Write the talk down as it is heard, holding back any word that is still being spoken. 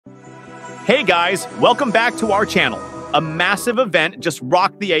Hey guys, welcome back to our channel. A massive event just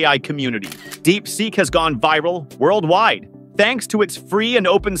rocked the AI community. DeepSeek has gone viral worldwide. Thanks to its free and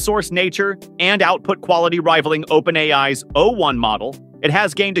open source nature and output quality rivaling OpenAI's O1 model, it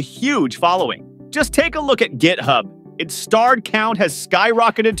has gained a huge following. Just take a look at GitHub. Its starred count has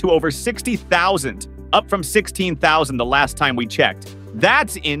skyrocketed to over 60,000, up from 16,000 the last time we checked.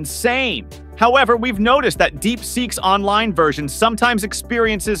 That's insane! However, we've noticed that DeepSeek's online version sometimes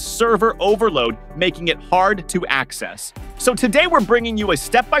experiences server overload, making it hard to access. So today we're bringing you a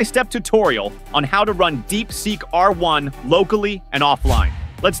step-by-step tutorial on how to run DeepSeek R1 locally and offline.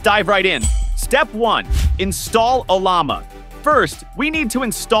 Let's dive right in. Step 1. Install Ollama. First, we need to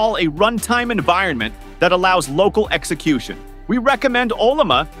install a runtime environment that allows local execution. We recommend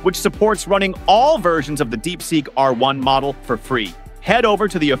Ollama, which supports running all versions of the DeepSeek R1 model for free. Head over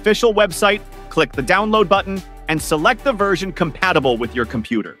to the official website, click the download button, and select the version compatible with your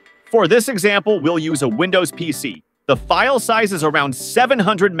computer. For this example, we'll use a Windows PC. The file size is around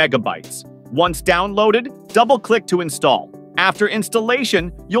 700 megabytes. Once downloaded, double-click to install. After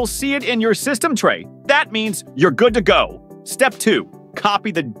installation, you'll see it in your system tray. That means you're good to go. Step 2. Copy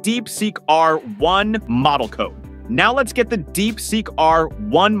the DeepSeek R1 model code. Now let's get the DeepSeek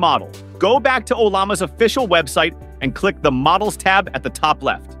R1 model. Go back to Ollama's official website and click the Models tab at the top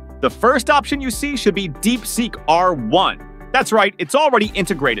left. The first option you see should be DeepSeek R1. That's right, it's already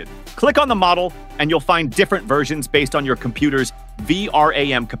integrated. Click on the model and you'll find different versions based on your computer's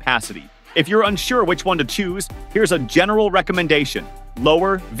VRAM capacity. If you're unsure which one to choose, here's a general recommendation.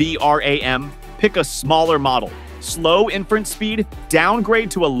 Lower VRAM, pick a smaller model. Slow inference speed,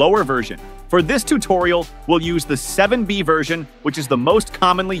 downgrade to a lower version. For this tutorial, we'll use the 7B version, which is the most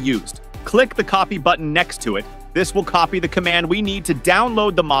commonly used. Click the copy button next to it. This will copy the command we need to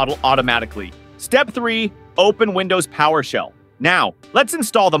download the model automatically. Step 3. Open Windows PowerShell. Now, let's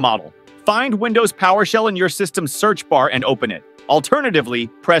install the model. Find Windows PowerShell in your system's search bar and open it. Alternatively,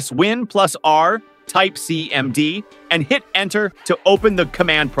 press Win+R, type CMD, and hit Enter to open the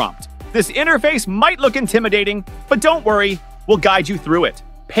command prompt. This interface might look intimidating, but don't worry, we'll guide you through it.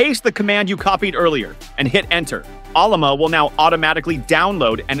 Paste the command you copied earlier and hit Enter. Ollama will now automatically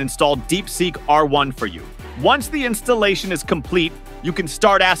download and install DeepSeek R1 for you. Once the installation is complete, you can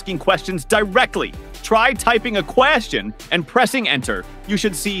start asking questions directly. Try typing a question and pressing Enter. You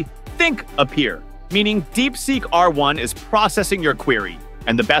should see Think appear, meaning DeepSeek R1 is processing your query.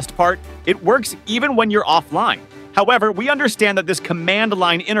 And the best part, it works even when you're offline. However, we understand that this command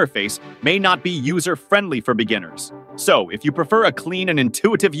line interface may not be user-friendly for beginners. So, if you prefer a clean and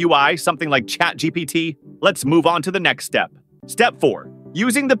intuitive UI, something like ChatGPT, let's move on to the next step. Step 4.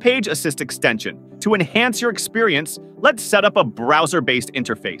 Using the Page Assist extension. To enhance your experience, let's set up a browser-based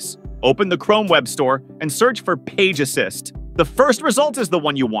interface. Open the Chrome Web Store and search for Page Assist. The first result is the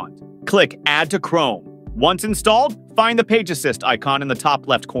one you want. Click Add to Chrome. Once installed, find the Page Assist icon in the top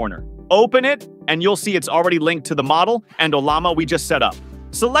left corner. Open it, and you'll see it's already linked to the model and Ollama we just set up.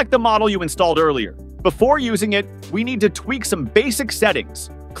 Select the model you installed earlier. Before using it, we need to tweak some basic settings.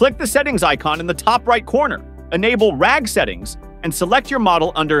 Click the settings icon in the top right corner. Enable RAG settings and select your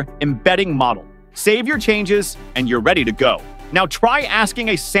model under Embedding Model. Save your changes, and you're ready to go. Now try asking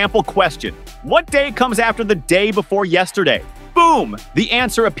a sample question. What day comes after the day before yesterday? Boom! The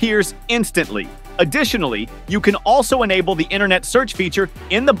answer appears instantly. Additionally, you can also enable the internet search feature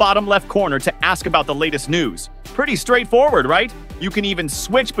in the bottom left corner to ask about the latest news. Pretty straightforward, right? You can even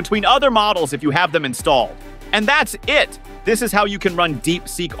switch between other models if you have them installed. And that's it! This is how you can run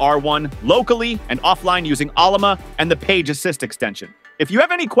DeepSeek R1 locally and offline using Ollama and the Page Assist extension. If you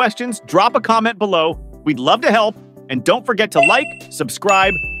have any questions, drop a comment below. We'd love to help. And don't forget to like,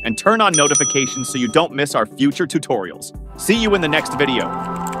 subscribe, and turn on notifications so you don't miss our future tutorials. See you in the next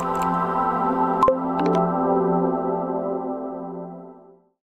video.